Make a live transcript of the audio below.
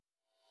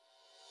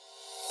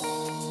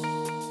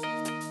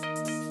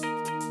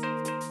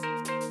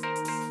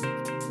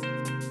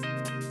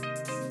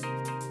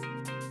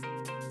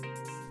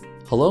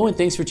Hello, and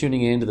thanks for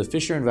tuning in to the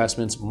Fisher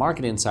Investments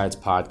Market Insights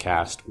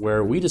podcast,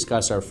 where we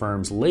discuss our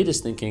firm's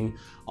latest thinking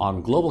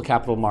on global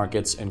capital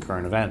markets and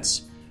current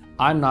events.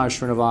 I'm Naj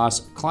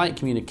Srinivas, Client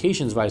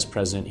Communications Vice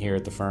President here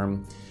at the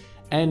firm.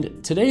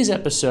 And today's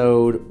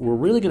episode, we're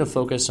really going to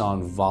focus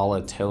on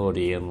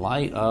volatility in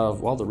light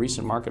of, the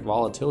recent market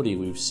volatility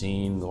we've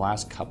seen the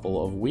last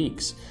couple of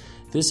weeks.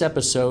 This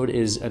episode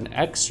is an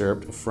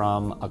excerpt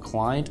from a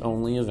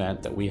client-only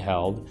event that we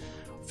held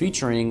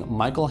featuring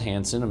Michael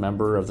Hansen, a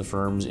member of the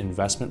firm's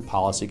Investment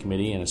Policy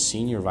Committee and a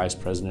Senior Vice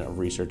President of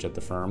Research at the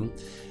firm,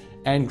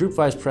 and Group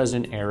Vice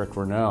President Eric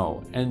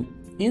Renaud. And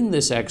in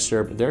this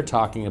excerpt, they're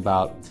talking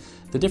about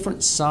the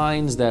different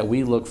signs that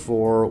we look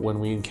for when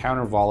we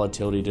encounter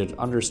volatility to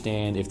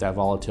understand if that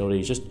volatility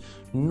is just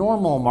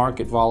normal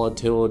market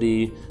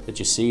volatility that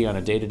you see on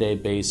a day-to-day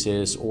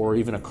basis, or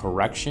even a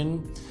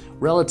correction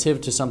relative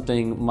to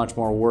something much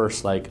more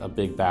worse like a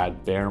big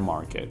bad bear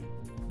market.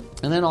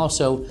 And then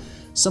also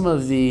some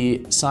of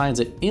the signs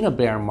that in a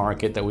bear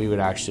market that we would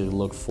actually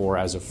look for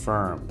as a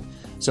firm.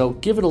 So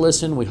give it a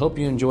listen. We hope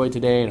you enjoyed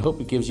today and hope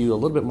it gives you a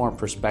little bit more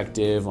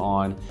perspective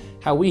on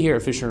how we here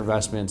at Fisher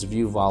Investments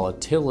view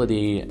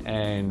volatility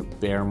and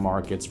bear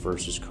markets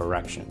versus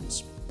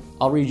corrections.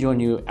 I'll rejoin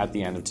you at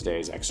the end of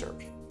today's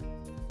excerpt.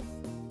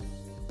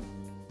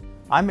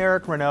 I'm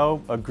Eric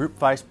Renaud, a Group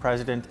Vice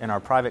President in our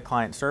Private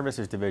Client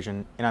Services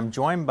Division, and I'm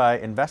joined by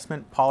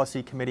Investment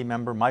Policy Committee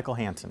member Michael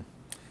Hansen.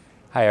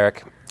 Hi,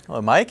 Eric.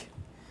 Hello, Mike.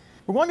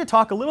 We're going to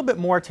talk a little bit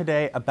more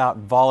today about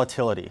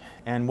volatility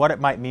and what it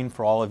might mean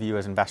for all of you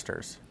as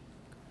investors.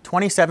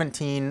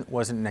 2017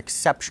 was an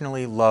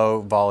exceptionally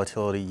low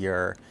volatility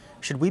year.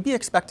 Should we be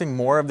expecting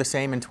more of the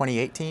same in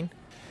 2018?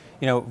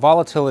 You know,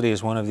 volatility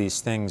is one of these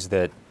things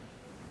that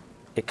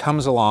it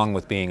comes along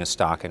with being a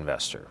stock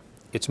investor.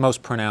 It's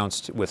most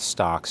pronounced with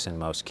stocks in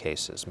most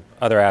cases.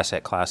 Other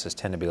asset classes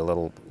tend to be a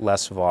little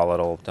less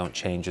volatile, don't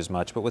change as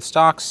much, but with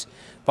stocks,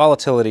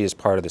 volatility is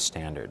part of the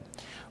standard.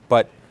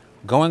 But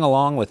going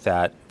along with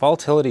that,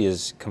 volatility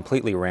is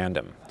completely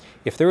random.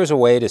 If there was a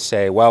way to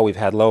say, well, we've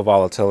had low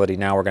volatility,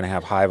 now we're going to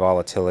have high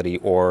volatility,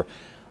 or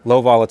low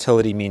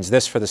volatility means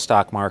this for the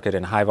stock market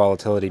and high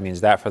volatility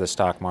means that for the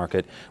stock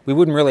market, we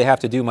wouldn't really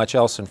have to do much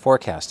else in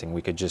forecasting.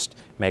 We could just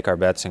make our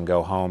bets and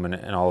go home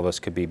and all of us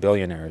could be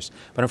billionaires.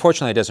 But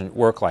unfortunately, it doesn't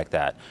work like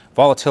that.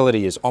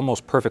 Volatility is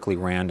almost perfectly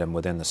random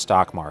within the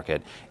stock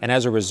market. And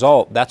as a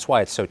result, that's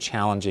why it's so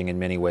challenging in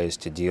many ways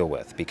to deal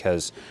with,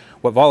 because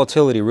what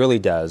volatility really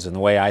does, and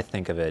the way I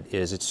think of it,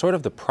 is it's sort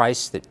of the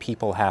price that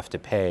people have to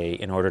pay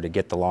in order to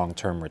get the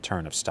long-term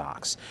return of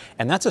stocks.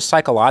 And that's a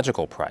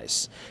psychological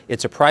price.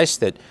 It's a price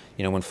that,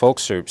 when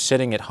folks are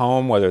sitting at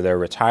home, whether they're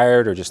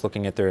retired or just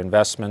looking at their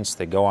investments,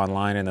 they go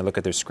online and they look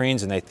at their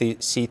screens and they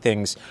see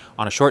things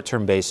on a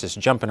short-term basis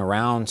jumping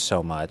around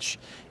so much,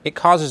 it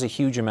causes a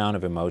huge amount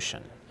of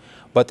emotion.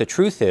 But the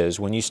truth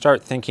is, when you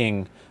start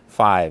thinking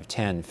 5,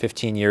 10,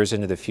 15 years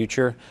into the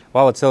future,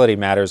 volatility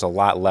matters a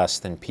lot less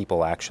than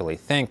people actually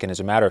think. And as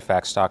a matter of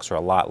fact, stocks are a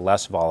lot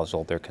less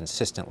volatile. They're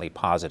consistently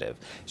positive.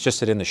 It's just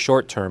that in the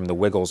short term, the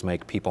wiggles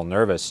make people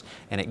nervous,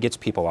 and it gets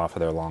people off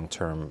of their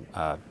long-term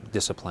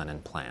discipline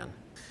and plan.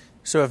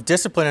 So if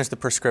discipline is the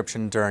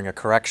prescription during a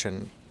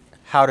correction,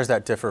 how does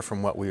that differ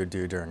from what we would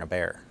do during a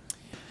bear?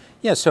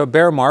 Yeah, so a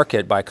bear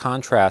market, by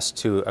contrast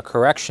to a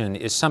correction,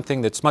 is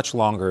something that's much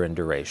longer in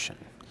duration,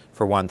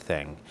 for one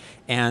thing.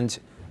 And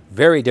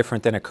very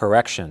different than a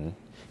correction,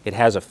 it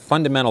has a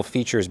fundamental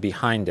features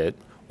behind it,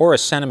 or a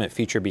sentiment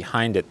feature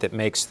behind it, that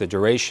makes the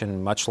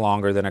duration much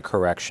longer than a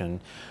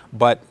correction.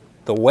 But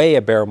the way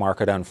a bear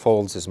market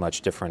unfolds is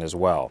much different as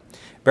well.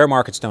 Bear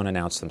markets don't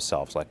announce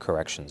themselves like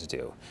corrections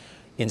do.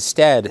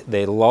 Instead,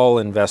 they lull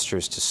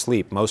investors to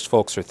sleep. Most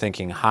folks are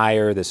thinking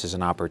higher, this is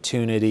an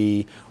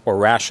opportunity, or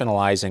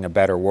rationalizing a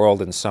better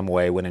world in some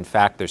way, when in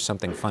fact there's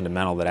something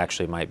fundamental that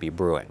actually might be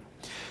brewing.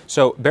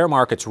 So bear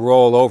markets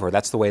roll over.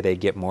 That's the way they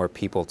get more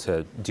people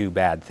to do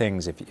bad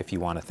things, if you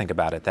want to think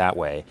about it that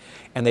way.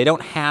 And they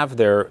don't have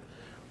their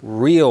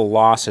real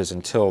losses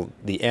until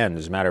the end.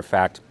 As a matter of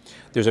fact,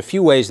 there's a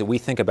few ways that we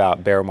think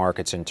about bear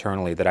markets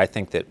internally that I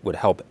think that would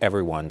help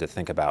everyone to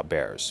think about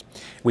bears.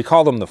 We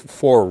call them the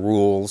 4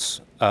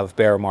 rules of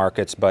bear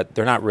markets, but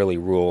they're not really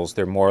rules.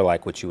 They're more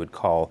like what you would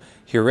call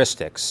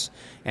heuristics.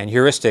 And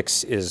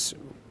heuristics is,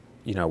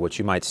 what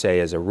you might say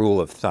is a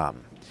rule of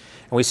thumb.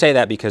 And we say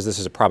that because this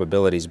is a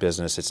probabilities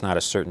business, it's not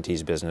a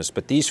certainties business,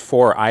 but these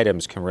 4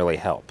 items can really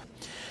help.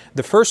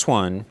 The first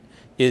one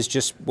is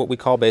just what we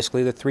call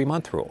basically the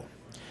 3-month rule.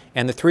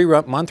 And the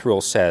 3-month rule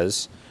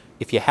says,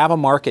 if you have a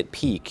market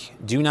peak,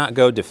 do not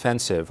go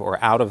defensive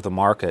or out of the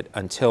market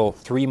until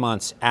 3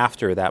 months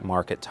after that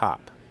market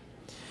top.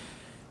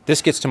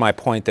 This gets to my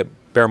point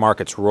that bear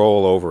markets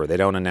roll over, they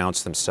don't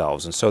announce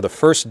themselves. And so the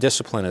first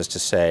discipline is to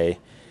say,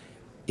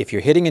 if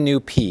you're hitting a new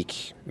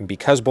peak,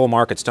 because bull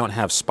markets don't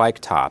have spike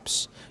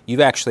tops,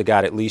 you've actually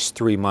got at least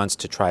 3 months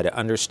to try to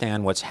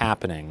understand what's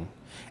happening.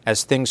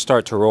 As things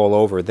start to roll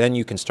over, then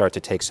you can start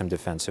to take some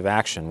defensive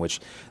action, which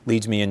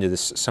leads me into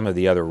some of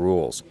the other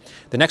rules.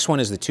 The next one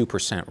is the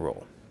 2%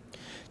 rule.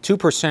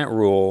 2%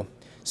 rule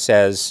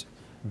says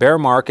bear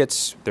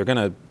markets, they're going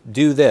to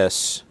do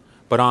this,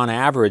 but on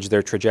average,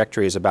 their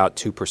trajectory is about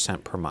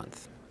 2% per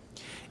month.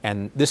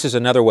 And this is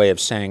another way of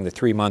saying the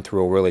 3-month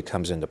rule really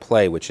comes into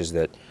play, which is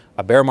that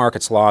a bear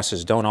market's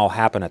losses don't all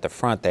happen at the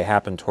front, they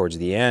happen towards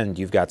the end.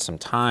 You've got some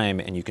time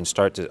and you can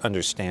start to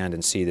understand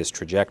and see this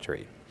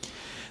trajectory.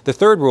 The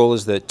third rule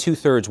is the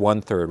 2/3,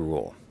 1/3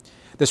 rule.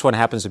 This one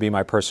happens to be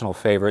my personal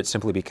favorite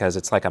simply because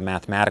it's like a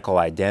mathematical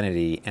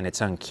identity, and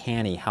it's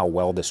uncanny how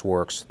well this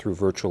works through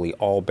virtually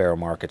all bear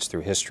markets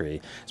through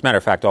history. As a matter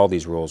of fact, all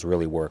these rules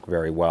really work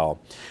very well.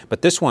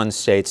 But this one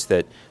states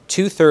that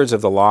 2/3 of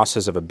the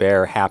losses of a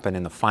bear happen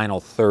in the final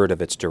third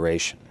of its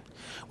duration,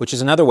 which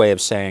is another way of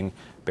saying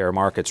bear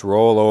markets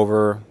roll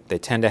over, they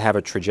tend to have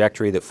a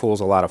trajectory that fools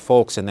a lot of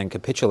folks, and then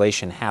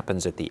capitulation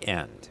happens at the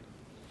end.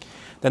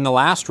 Then the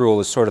last rule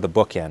is sort of the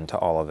bookend to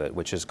all of it,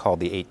 which is called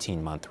the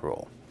 18-month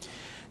rule.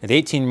 And the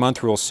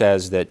 18-month rule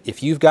says that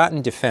if you've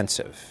gotten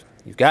defensive,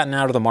 you've gotten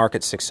out of the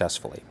market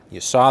successfully, you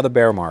saw the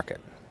bear market,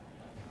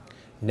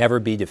 never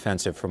be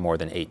defensive for more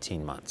than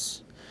 18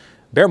 months.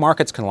 Bear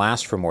markets can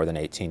last for more than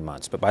 18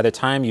 months, but by the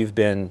time you've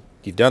done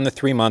the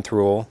 3-month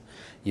rule,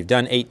 you've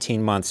done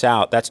 18 months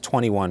out, that's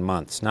 21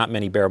 months. Not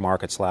many bear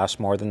markets last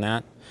more than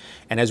that.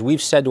 And as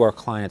we've said to our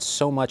clients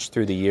so much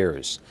through the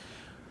years,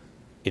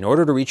 in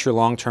order to reach your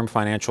long-term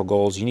financial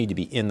goals, you need to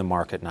be in the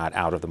market, not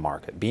out of the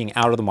market. Being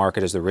out of the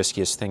market is the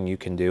riskiest thing you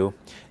can do.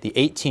 The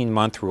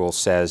 18-month rule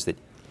says that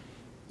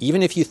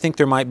even if you think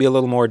there might be a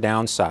little more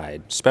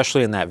downside,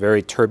 especially in that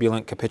very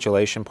turbulent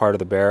capitulation part of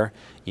the bear,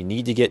 you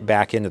need to get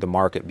back into the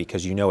market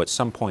because you know at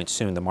some point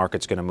soon the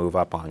market's going to move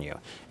up on you.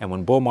 And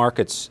when bull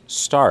markets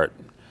start,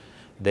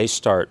 they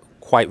start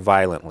quite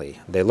violently.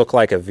 They look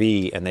like a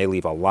V and they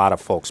leave a lot of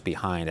folks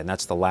behind, and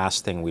that's the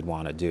last thing we'd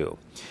want to do.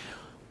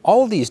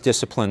 All of these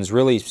disciplines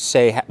really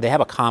say they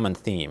have a common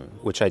theme,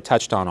 which I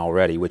touched on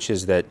already, which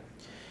is that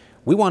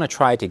we want to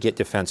try to get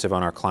defensive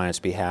on our clients'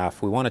 behalf.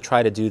 We want to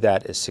try to do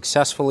that as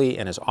successfully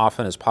and as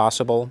often as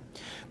possible.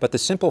 But the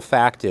simple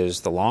fact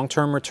is the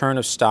long-term return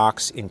of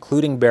stocks,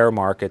 including bear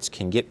markets,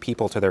 can get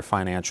people to their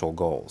financial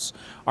goals.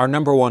 Our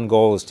number one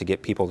goal is to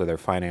get people to their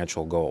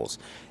financial goals.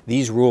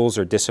 These rules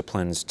are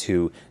disciplines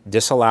to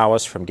disallow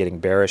us from getting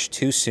bearish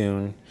too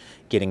soon,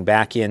 getting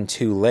back in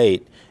too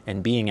late,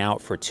 and being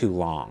out for too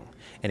long.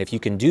 And if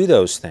you can do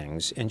those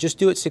things and just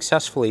do it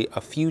successfully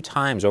a few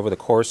times over the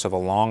course of a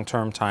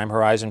long-term time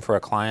horizon for a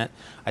client,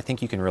 I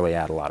think you can really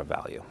add a lot of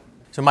value.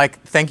 So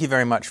Mike, thank you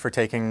very much for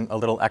taking a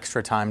little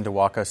extra time to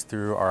walk us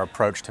through our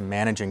approach to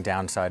managing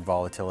downside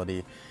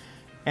volatility.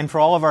 And for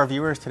all of our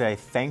viewers today,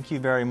 thank you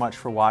very much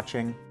for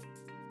watching.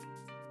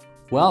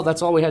 Well,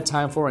 that's all we had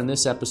time for in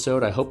this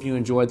episode. I hope you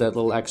enjoyed that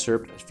little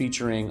excerpt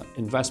featuring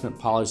Investment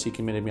Policy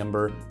Committee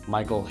member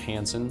Michael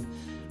Hansen.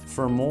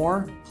 For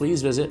more,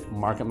 please visit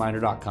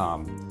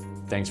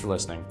marketminder.com. Thanks for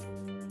listening.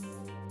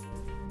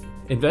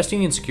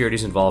 Investing in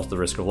securities involves the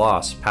risk of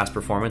loss. Past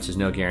performance is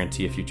no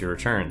guarantee of future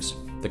returns.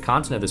 The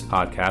content of this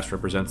podcast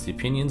represents the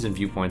opinions and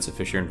viewpoints of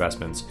Fisher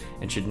Investments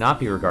and should not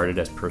be regarded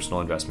as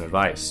personal investment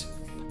advice.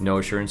 No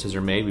assurances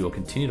are made we will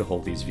continue to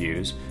hold these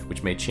views,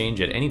 which may change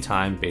at any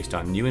time based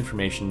on new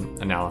information,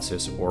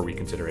 analysis, or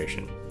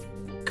reconsideration.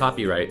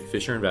 Copyright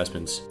Fisher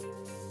Investments